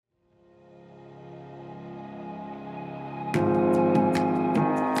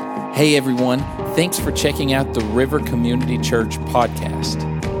Hey everyone, thanks for checking out the River Community Church podcast.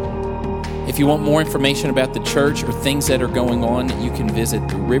 If you want more information about the church or things that are going on, you can visit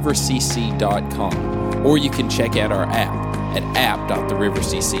therivercc.com, or you can check out our app at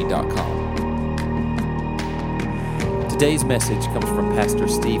app.therivercc.com. Today's message comes from Pastor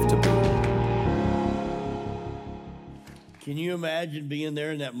Steve Tiebout. Can you imagine being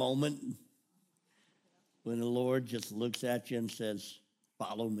there in that moment when the Lord just looks at you and says,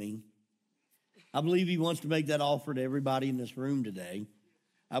 "Follow me"? I believe he wants to make that offer to everybody in this room today.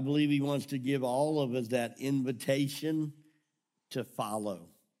 I believe he wants to give all of us that invitation to follow.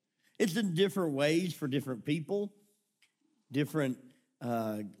 It's in different ways for different people, different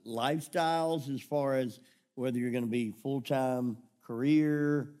lifestyles as far as whether you're going to be full-time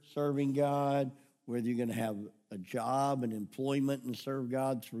career serving God, whether you're going to have a job and employment and serve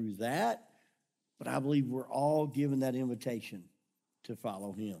God through that. But I believe we're all given that invitation to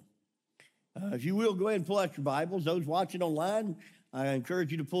follow him. If you will, go ahead and pull out your Bibles. Those watching online, I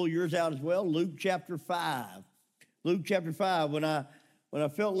encourage you to pull yours out as well. Luke chapter 5. Luke chapter 5. When I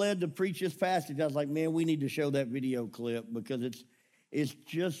felt led to preach this passage, I was like, man, we need to show that video clip because it's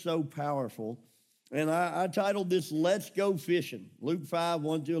just so powerful. And I titled this, "Let's Go Fishing." Luke 5,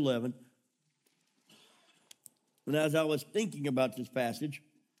 1 through 11. And as I was thinking about this passage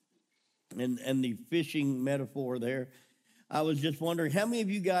and the fishing metaphor there, I was just wondering, how many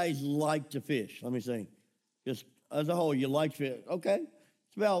of you guys like to fish? Let me see. Just as a whole, you like fish. Okay.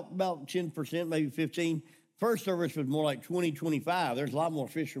 It's about 10%, maybe 15. First service was more like 20, 25. There's a lot more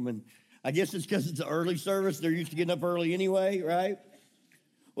fishermen. I guess it's because it's an early service. They're used to getting up early anyway, right?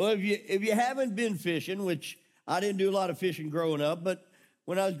 Well, if you haven't been fishing, which I didn't do a lot of fishing growing up, but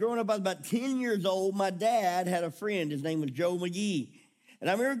when I was growing up, I was about 10 years old. My dad had a friend. His name was Joe McGee. And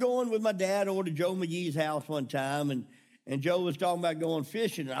I remember going with my dad over to Joe McGee's house one time, and Joe was talking about going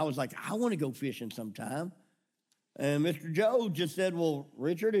fishing, and I was like, I want to go fishing sometime. And Mr. Joe just said, well,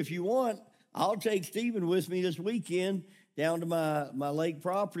 Richard, if you want, I'll take Stephen with me this weekend down to my lake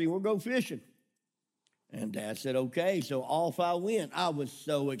property, and we'll go fishing. And Dad said, okay. So off I went. I was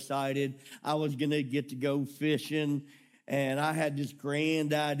so excited. I was going to get to go fishing, and I had this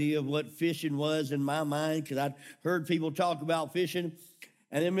grand idea of what fishing was in my mind because I'd heard people talk about fishing.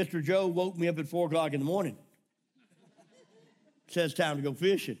 And then Mr. Joe woke me up at 4 o'clock in the morning. Says time to go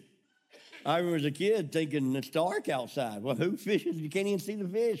fishing. I remember as a kid thinking it's dark outside. Well, who fishes? You can't even see the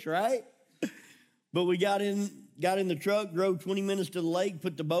fish, right? But we got in the truck, drove 20 minutes to the lake,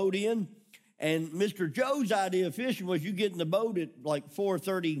 put the boat in. And Mr. Joe's idea of fishing was you get in the boat at like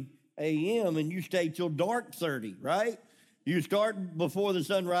 4:30 a.m. and you stay till dark 30, right? You start before the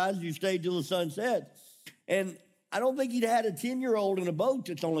sun rises, you stay till the sun sets. And I don't think he'd had a 10-year-old in a boat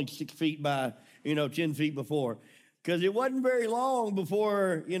that's only 6 feet by, 10 feet before. Because it wasn't very long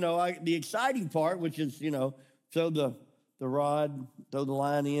before, the exciting part, which is, throw the rod, throw the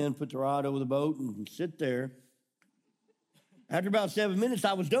line in, put the rod over the boat and sit there. After about 7 minutes,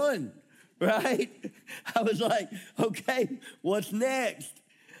 I was done, right? I was like, okay, what's next?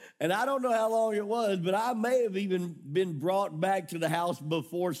 And I don't know how long it was, but I may have even been brought back to the house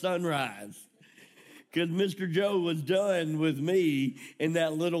before sunrise because Mr. Joe was done with me in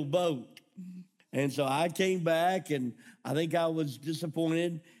that little boat. And so I came back, and I think I was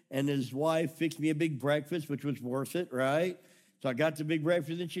disappointed, and his wife fixed me a big breakfast, which was worth it, right? So I got the big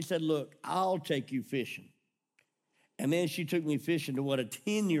breakfast, and she said, look, I'll take you fishing. And then she took me fishing to what a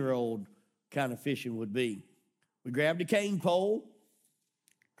 10-year-old kind of fishing would be. We grabbed a cane pole,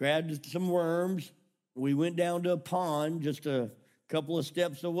 grabbed some worms. We went down to a pond just a couple of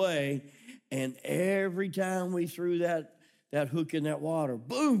steps away, and every time we threw that hook in that water,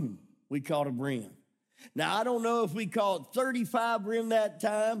 boom, we caught a brim. Now, I don't know if we caught 35 brim that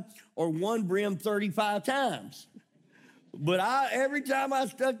time or one brim 35 times. But every time I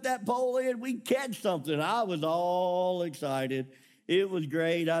stuck that pole in, we'd catch something. I was all excited. It was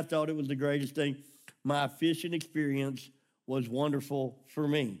great. I thought it was the greatest thing. My fishing experience was wonderful for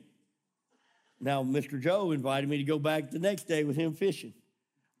me. Now, Mr. Joe invited me to go back the next day with him fishing.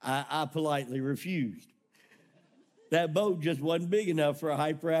 I politely refused. That boat just wasn't big enough for a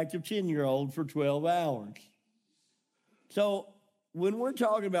hyperactive 10-year-old for 12 hours. So when we're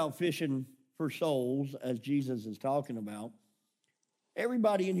talking about fishing for souls, as Jesus is talking about,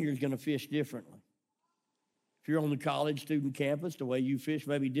 everybody in here is going to fish differently. If you're on the college student campus, the way you fish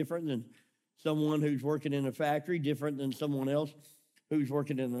may be different than someone who's working in a factory, different than someone else who's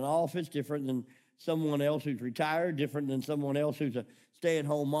working in an office, different than someone else who's retired, different than someone else who's a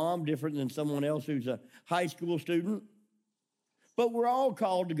stay-at-home mom, different than someone else who's a high school student. But we're all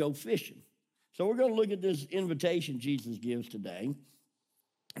called to go fishing. So we're going to look at this invitation Jesus gives today.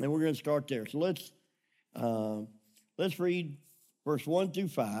 And then we're going to start there. So let's read verse 1 through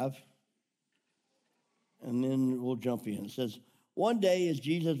 5, and then we'll jump in. It says, one day as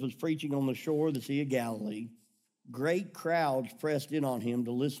Jesus was preaching on the shore of the Sea of Galilee, great crowds pressed in on him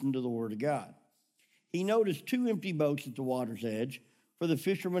to listen to the word of God. He noticed 2 empty boats at the water's edge, for the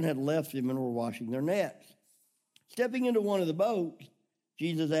fishermen had left them and were washing their nets. Stepping into one of the boats,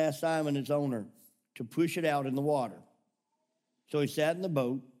 Jesus asked Simon, its owner, to push it out in the water. So he sat in the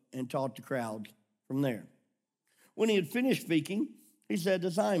boat and taught the crowds from there. When he had finished speaking, he said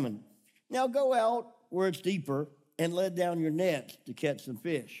to Simon, now go out where it's deeper and let down your nets to catch some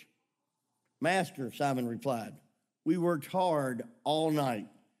fish. Master, Simon replied, we worked hard all night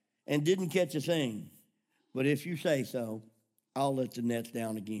and didn't catch a thing. But if you say so, I'll let the nets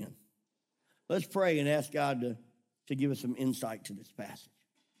down again. Let's pray and ask God to give us some insight to this passage.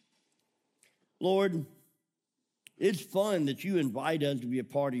 Lord, it's fun that you invite us to be a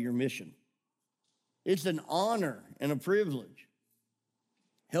part of your mission. It's an honor and a privilege.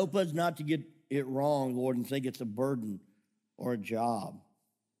 Help us not to get it wrong, Lord, and think it's a burden or a job.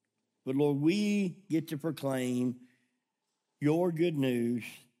 But Lord, we get to proclaim your good news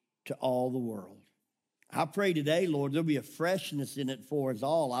to all the world. I pray today, Lord, there'll be a freshness in it for us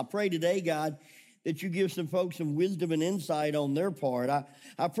all. I pray today, God, that you give some folks some wisdom and insight on their part.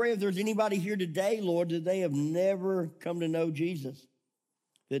 I pray if there's anybody here today, Lord, that they have never come to know Jesus,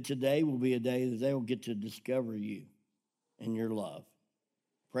 that today will be a day that they will get to discover you and your love.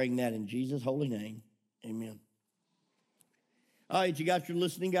 Praying that in Jesus' holy name, amen. All right, you got your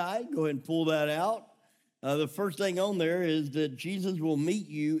listening guide. Go ahead and pull that out. The first thing on there is that Jesus will meet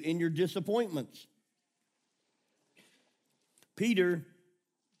you in your disappointments. Peter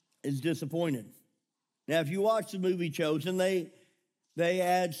is disappointed. Now, if you watch the movie Chosen, they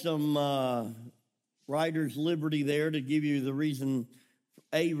add some writer's liberty there to give you the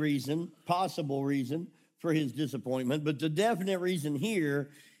possible reason for his disappointment. But the definite reason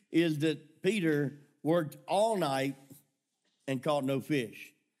here is that Peter worked all night and caught no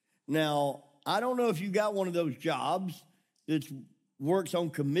fish. Now, I don't know if you got one of those jobs that works on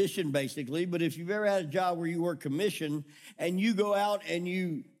commission, basically, but if you've ever had a job where you work commission and you go out and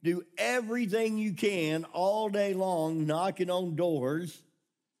you do everything you can all day long, knocking on doors,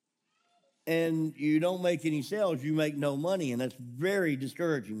 and you don't make any sales, you make no money, and that's very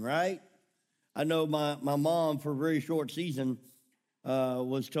discouraging, right? I know my mom, for a very short season,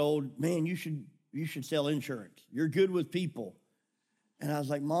 was told, man, you should sell insurance. You're good with people. And I was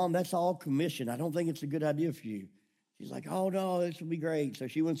like, Mom, that's all commission. I don't think it's a good idea for you. She's like, oh, no, this will be great. So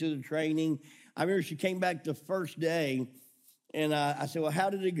she went through the training. I remember she came back the first day, and I said, well,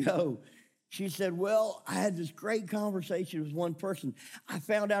 how did it go? She said, well, I had this great conversation with one person. I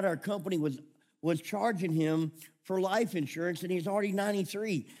found out our company was charging him for life insurance, and he's already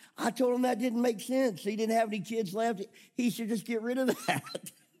 93. I told him that didn't make sense. He didn't have any kids left. He should just get rid of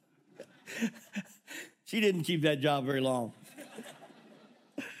that. She didn't keep that job very long.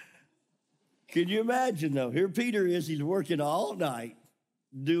 Can you imagine, though? Here Peter is. He's working all night,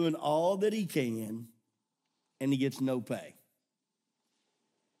 doing all that he can, and he gets no pay.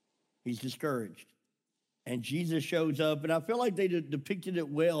 He's discouraged. And Jesus shows up, and I feel like they depicted it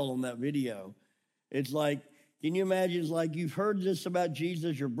well on that video. It's like, can you imagine? It's like you've heard this about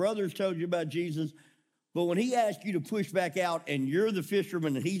Jesus. Your brothers told you about Jesus. But when he asks you to push back out and you're the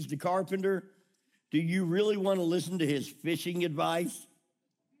fisherman and he's the carpenter, do you really want to listen to his fishing advice?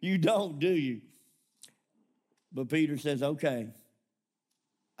 You don't, do you? But Peter says, okay,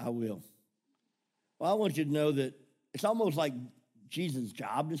 I will. Well, I want you to know that it's almost like Jesus'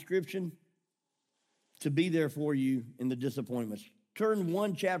 job description to be there for you in the disappointments. Turn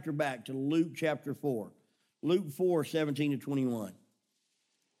one chapter back to Luke chapter 4. Luke 4, 17 to 21.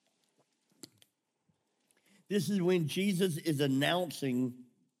 This is when Jesus is announcing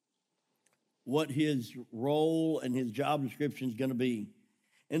what his role and his job description is going to be.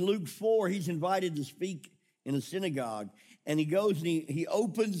 In Luke 4, he's invited to speak in a synagogue, and he goes and he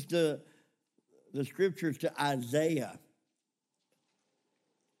opens the scriptures to Isaiah.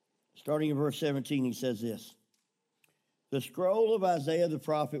 Starting in verse 17, he says this. The scroll of Isaiah the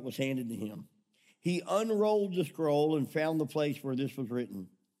prophet was handed to him. He unrolled the scroll and found the place where this was written.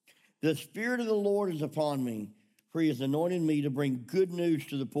 The Spirit of the Lord is upon me, for he has anointed me to bring good news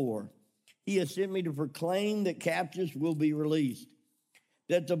to the poor. He has sent me to proclaim that captives will be released,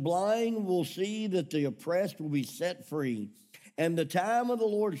 that the blind will see, that the oppressed will be set free, and the time of the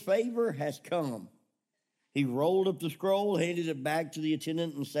Lord's favor has come. He rolled up the scroll, handed it back to the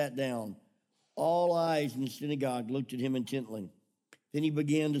attendant, and sat down. All eyes in the synagogue looked at him intently. Then he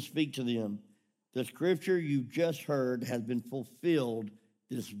began to speak to them. The scripture you just heard has been fulfilled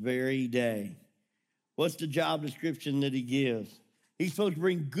this very day. What's the job description that he gives? He's supposed to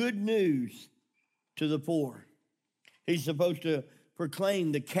bring good news to the poor. He's supposed to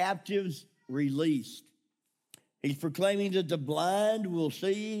proclaim the captives released. He's proclaiming that the blind will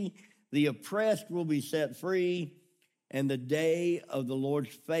see, the oppressed will be set free, and the day of the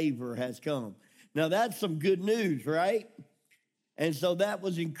Lord's favor has come. Now that's some good news, right? And so that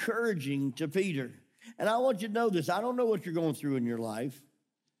was encouraging to Peter. And I want you to know this. I don't know what you're going through in your life.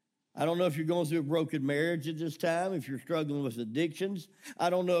 I don't know if you're going through a broken marriage at this time, if you're struggling with addictions. I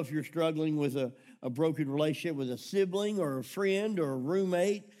don't know if you're struggling with a broken relationship with a sibling or a friend or a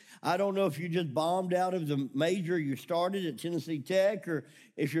roommate. I don't know if you just bombed out of the major you started at Tennessee Tech or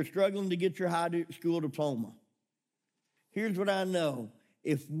if you're struggling to get your high school diploma. Here's what I know.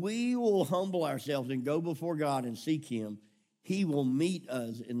 If we will humble ourselves and go before God and seek him, he will meet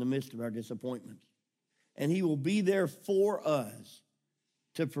us in the midst of our disappointments. And he will be there for us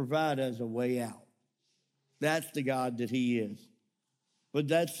to provide us a way out. That's the God that he is. But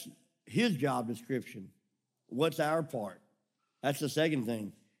that's his job description. What's our part? That's the second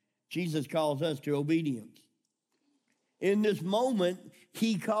thing. Jesus calls us to obedience. In this moment,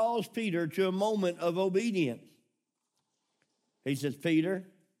 he calls Peter to a moment of obedience. He says, Peter,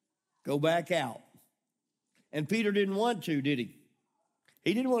 go back out. And Peter didn't want to, did he?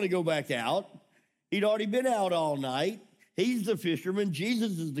 He didn't want to go back out. He'd already been out all night. He's the fisherman.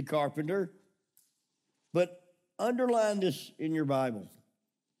 Jesus is the carpenter. But underline this in your Bible.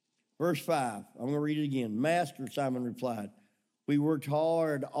 Verse 5. I'm going to read it again. Master, Simon replied, we worked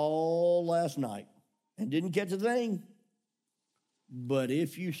hard all last night and didn't catch a thing. But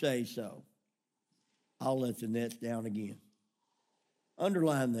if you say so, I'll let the nets down again.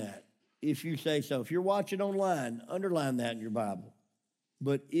 Underline that. If you say so. If you're watching online, underline that in your Bible.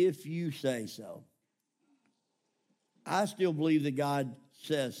 But if you say so. I still believe that God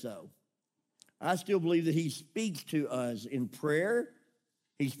says so. I still believe that he speaks to us in prayer.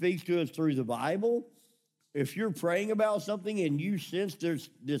 He speaks to us through the Bible. If you're praying about something and you sense there's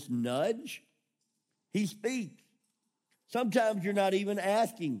this nudge, he speaks. Sometimes you're not even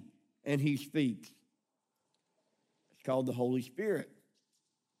asking and he speaks. It's called the Holy Spirit.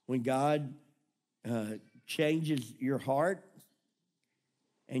 When God changes your heart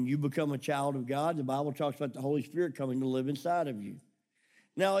and you become a child of God, the Bible talks about the Holy Spirit coming to live inside of you.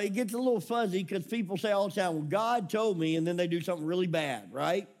 Now, it gets a little fuzzy because people say all the time, well, God told me, and then they do something really bad,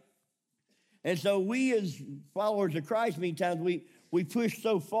 right? And so we as followers of Christ, many times we push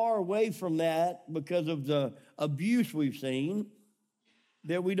so far away from that because of the abuse we've seen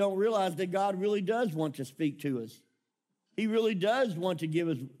that we don't realize that God really does want to speak to us. He really does want to give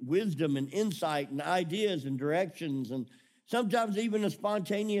us wisdom and insight and ideas and directions, and sometimes even a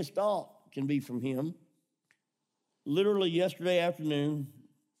spontaneous thought can be from him. Literally yesterday afternoon,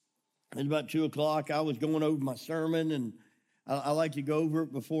 it was about 2 o'clock, I was going over my sermon, and I like to go over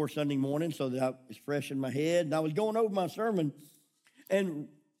it before Sunday morning so that it's fresh in my head. And I was going over my sermon and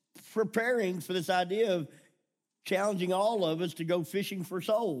preparing for this idea of challenging all of us to go fishing for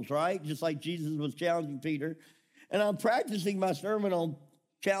souls, right? Just like Jesus was challenging Peter. And I'm practicing my sermon on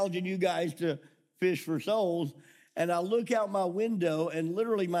challenging you guys to fish for souls. And I look out my window, and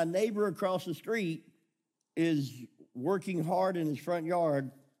literally my neighbor across the street is working hard in his front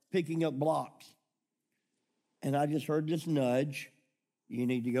yard, picking up blocks. And I just heard this nudge. You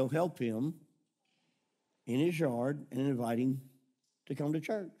need to go help him in his yard and invite him to come to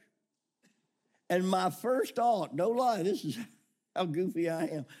church. And my first thought, no lie, this is how goofy I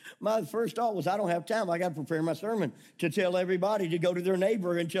am. My first thought was, I don't have time. I got to prepare my sermon to tell everybody to go to their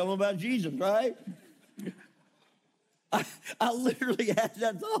neighbor and tell them about Jesus, right? I literally had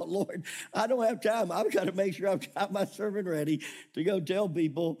that thought, Lord, I don't have time. I've got to make sure I've got my sermon ready to go tell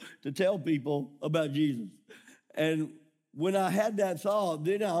people about Jesus. And when I had that thought,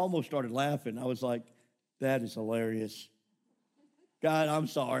 then I almost started laughing. I was like, that is hilarious. God, I'm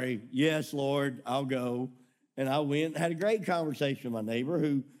sorry. Yes, Lord, I'll go. And I went and had a great conversation with my neighbor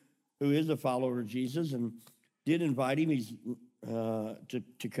who is a follower of Jesus, and did invite him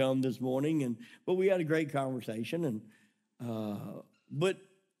to come this morning. But we had a great conversation. But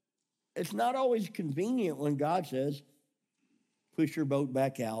it's not always convenient when God says, push your boat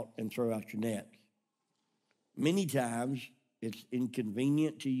back out and throw out your nets. Many times it's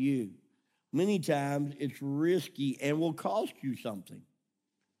inconvenient to you. Many times it's risky and will cost you something.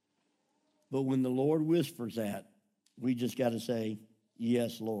 But when the Lord whispers that, we just got to say,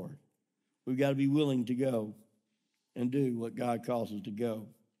 yes, Lord. We've got to be willing to go and do what God calls us to go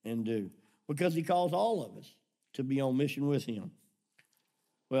and do, because he calls all of us to be on mission with him.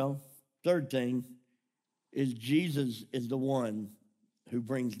 Well, third thing is Jesus is the one who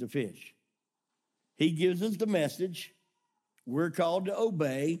brings the fish. He gives us the message. We're called to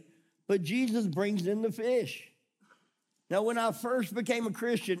obey, but Jesus brings in the fish. Now, when I first became a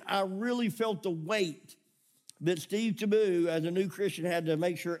Christian, I really felt the weight that Steve Tiebout, as a new Christian, had to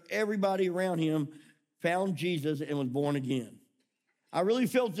make sure everybody around him found Jesus and was born again. I really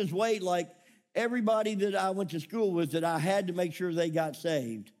felt this weight like everybody that I went to school with, that I had to make sure they got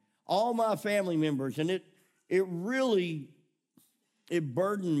saved. All my family members, and it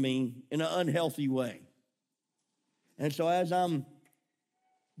burdened me in an unhealthy way. And so as I'm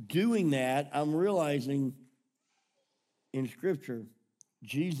doing that, I'm realizing in Scripture,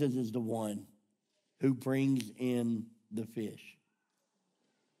 Jesus is the one who brings in the fish.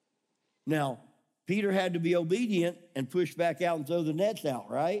 Now, Peter had to be obedient and push back out and throw the nets out,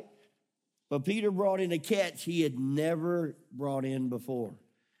 right? But Peter brought in a catch he had never brought in before.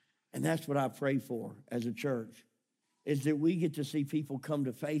 And that's what I pray for as a church, is that we get to see people come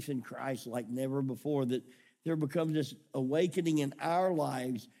to faith in Christ like never before, that there becomes this awakening in our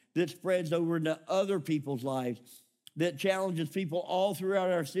lives that spreads over into other people's lives, that challenges people all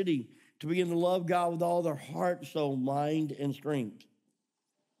throughout our city to begin to love God with all their heart, soul, mind, and strength.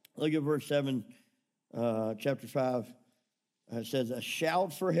 Look at verse 7, chapter 5. It says, a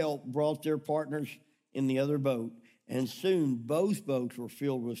shout for help brought their partners in the other boat, and soon both boats were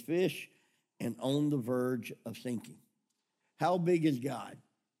filled with fish and on the verge of sinking. How big is God?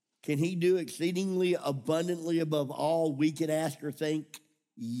 Can he do exceedingly abundantly above all we could ask or think?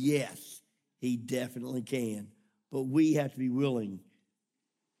 Yes, he definitely can. But we have to be willing.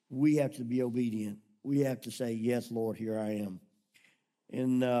 We have to be obedient. We have to say, yes, Lord, here I am.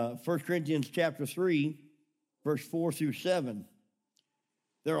 In 1 Corinthians chapter 3, verse 4 through 7,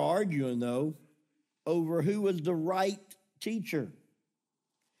 they're arguing, though, over who was the right teacher.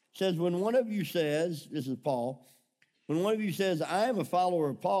 It says, when one of you says, this is Paul, when one of you says, I am a follower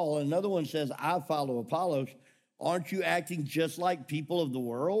of Paul, and another one says, I follow Apollos, aren't you acting just like people of the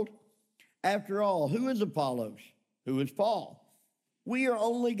world? After all, who is Apollos? Who is Paul? We are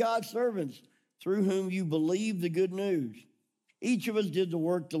only God's servants through whom you believe the good news. Each of us did the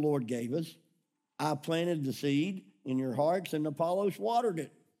work the Lord gave us. I planted the seed in your hearts, and Apollos watered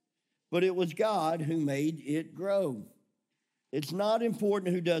it. But it was God who made it grow. It's not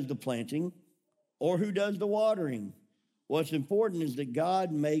important who does the planting or who does the watering. What's important is that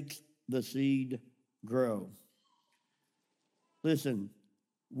God makes the seed grow. Listen,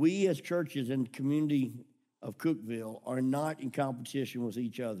 we as churches in the community of Cookeville are not in competition with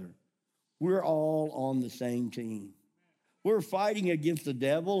each other. We're all on the same team. We're fighting against the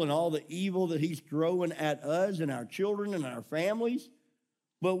devil and all the evil that he's throwing at us and our children and our families.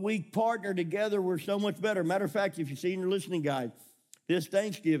 But we partner together, we're so much better. Matter of fact, if you see in your listening guide, this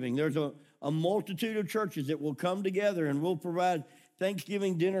Thanksgiving, there's a multitude of churches that will come together and we'll provide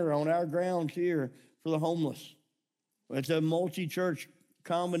Thanksgiving dinner on our grounds here for the homeless. It's a multi-church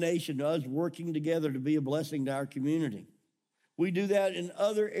combination of us working together to be a blessing to our community. We do that in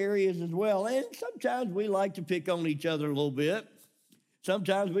other areas as well. And sometimes we like to pick on each other a little bit.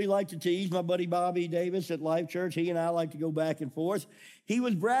 Sometimes we like to tease. My buddy Bobby Davis at Life Church, he and I like to go back and forth. He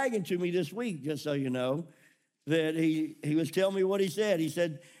was bragging to me this week, just so you know, that he was telling me what he said. He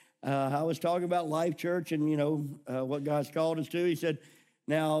said, I was talking about Life Church and, what God's called us to. He said,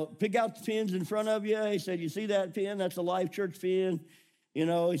 now pick out the pins in front of you. He said, you see that pin? That's a Life Church pin.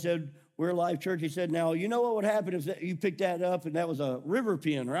 He said, we're Life Church. He said, now, you know what would happen if you picked that up and that was a river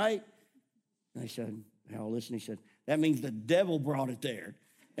pin, right? And I said, now listen, he said, that means the devil brought it there.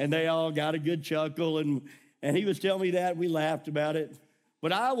 And they all got a good chuckle. And he was telling me that. We laughed about it.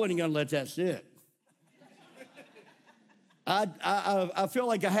 But I wasn't going to let that sit. I feel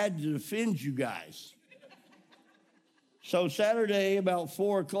like I had to defend you guys. So Saturday, about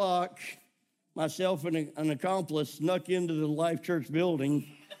 4 o'clock, myself and an accomplice snuck into the Life Church building.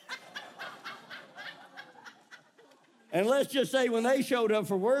 And let's just say when they showed up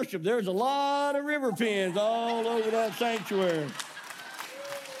for worship, there's a lot of river pins all over that sanctuary.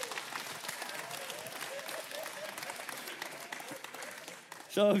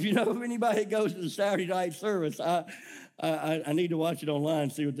 So if you know of anybody that goes to the Saturday night service, I need to watch it online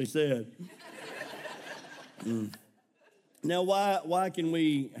and see what they said. Now, why can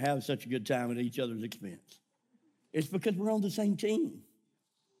we have such a good time at each other's expense? It's because we're on the same team,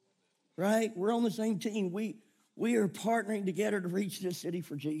 right? We're on the same team. We are partnering together to reach this city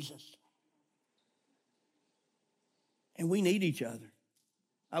for Jesus. And we need each other.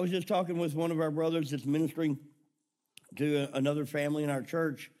 I was just talking with one of our brothers that's ministering to another family in our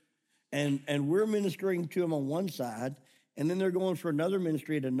church, and we're ministering to them on one side, and then they're going for another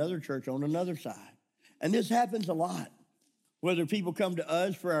ministry at another church on another side. And this happens a lot. Whether people come to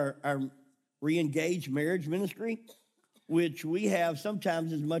us for our re-engaged marriage ministry, which we have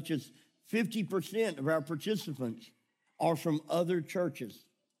sometimes as much as 50% of our participants are from other churches.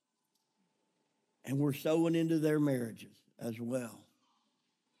 And we're sowing into their marriages as well.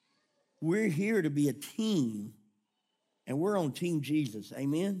 We're here to be a team, and we're on Team Jesus.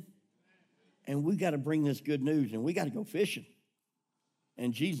 Amen? And we got to bring this good news, and we got to go fishing.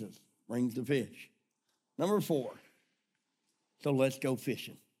 And Jesus brings the fish. Number 4. So let's go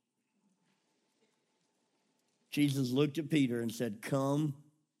fishing. Jesus looked at Peter and said, "Come,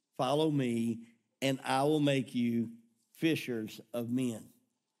 follow me, and I will make you fishers of men."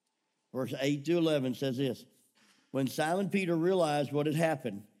 Verse 8 to 11 says this: When Simon Peter realized what had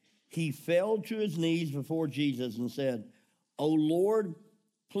happened, he fell to his knees before Jesus and said, "O Lord,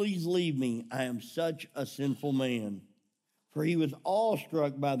 please leave me. I am such a sinful man." For he was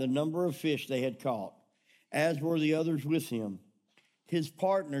awestruck by the number of fish they had caught, as were the others with him. His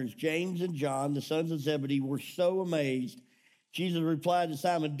partners, James and John, the sons of Zebedee, were so amazed. Jesus replied to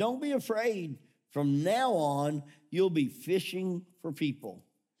Simon, "Don't be afraid. From now on, you'll be fishing for people."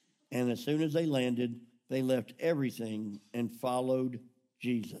 And as soon as they landed, they left everything and followed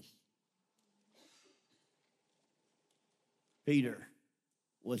Jesus. Peter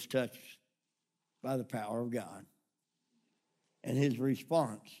was touched by the power of God, and his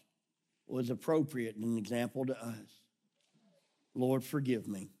response was appropriate and an example to us. "Lord, forgive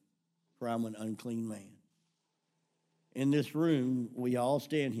me, for I'm an unclean man." In this room, we all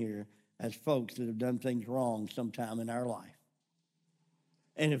stand here as folks that have done things wrong sometime in our life.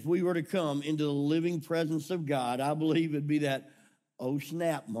 And if we were to come into the living presence of God, I believe it'd be that oh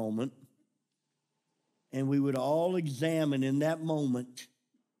snap moment. And we would all examine in that moment,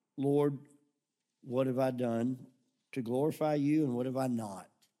 "Lord, what have I done to glorify you, and what have I not?"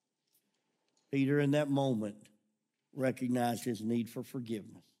 Peter, in that moment, recognized his need for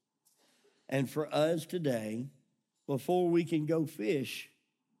forgiveness. And for us today, before we can go fish,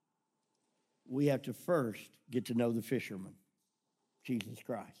 we have to first get to know the fisherman, Jesus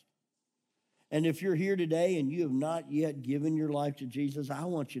Christ. And if you're here today and you have not yet given your life to Jesus, I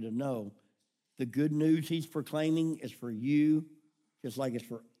want you to know the good news he's proclaiming is for you, just like it's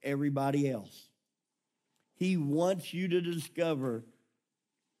for everybody else. He wants you to discover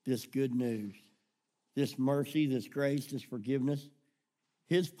this good news, this mercy, this grace, this forgiveness.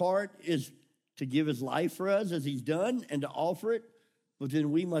 His part is to give his life for us as he's done and to offer it, but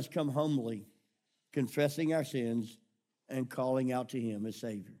then we must come humbly, confessing our sins and calling out to him as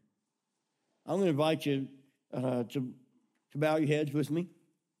Savior. I'm going to invite you to bow your heads with me.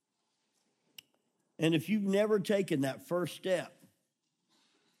 And if you've never taken that first step,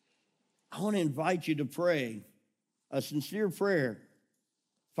 I want to invite you to pray a sincere prayer,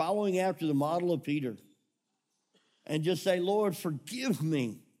 following after the model of Peter, and just say, "Lord, forgive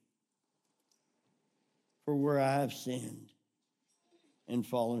me for where I have sinned and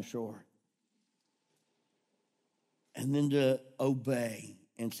fallen short." And then to obey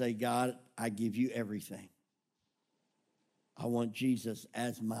and say, "God, I give you everything. I want Jesus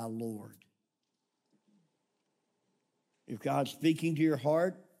as my Lord." If God's speaking to your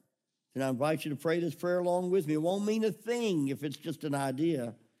heart, then I invite you to pray this prayer along with me. It won't mean a thing if it's just an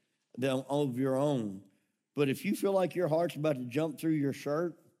idea of your own. But if you feel like your heart's about to jump through your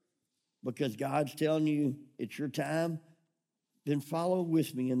shirt because God's telling you it's your time, then follow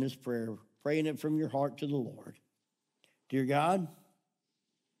with me in this prayer, praying it from your heart to the Lord. Dear God,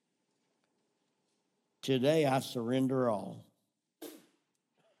 today I surrender all.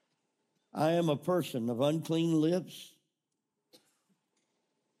 I am a person of unclean lips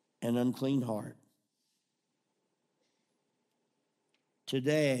and unclean heart.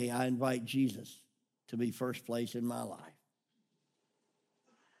 Today, I invite Jesus to be first place in my life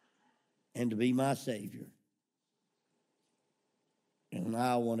and to be my Savior. And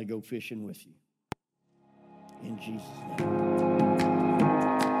I want to go fishing with you. In Jesus' name.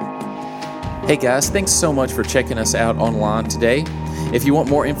 Hey guys, thanks so much for checking us out online today. If you want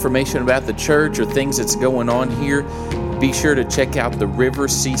more information about the church or things that's going on here, be sure to check out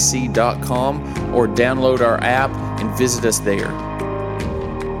therivercc.com or download our app and visit us there.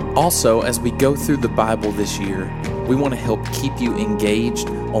 Also, as we go through the Bible this year, we want to help keep you engaged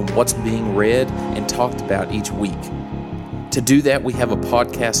on what's being read and talked about each week. To do that, we have a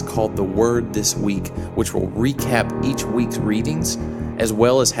podcast called The Word This Week, which will recap each week's readings, as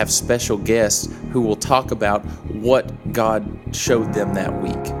well as have special guests who will talk about what God showed them that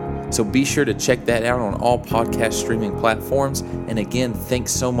week. So be sure to check that out on all podcast streaming platforms. And again,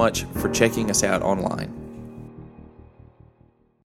 thanks so much for checking us out online.